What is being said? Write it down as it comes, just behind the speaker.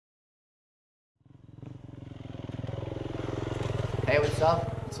Hey, what's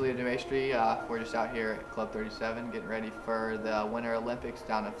up? It's Leo Demastry. We're just out here at Club 37 getting ready for the Winter Olympics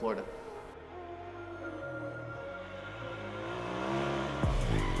down in Florida.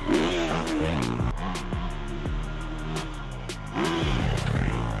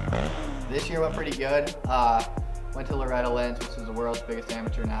 This year went pretty good. Went to Loretta Lynn's, which is the world's biggest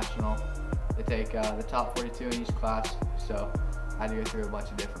amateur national. They take the top 42 in each class, so I had to go through a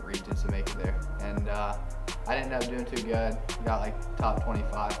bunch of different regions to make it there. And I didn't end up doing too good. We got like top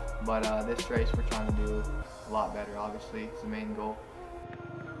 25, but this race we're trying to do a lot better, obviously. It's the main goal.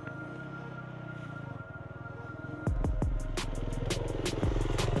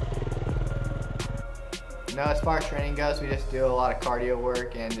 No, as far as training goes, we just do a lot of cardio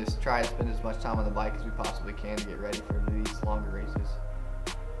work and just try to spend as much time on the bike as we possibly can to get ready for these longer races.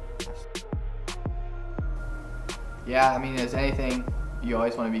 Yeah, I mean, as anything, you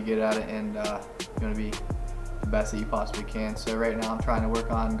always want to be good at it, and you want to be the best that you possibly can. So right now I'm trying to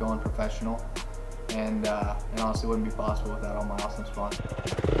work on going professional, and honestly wouldn't be possible without all my awesome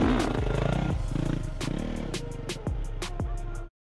sponsors.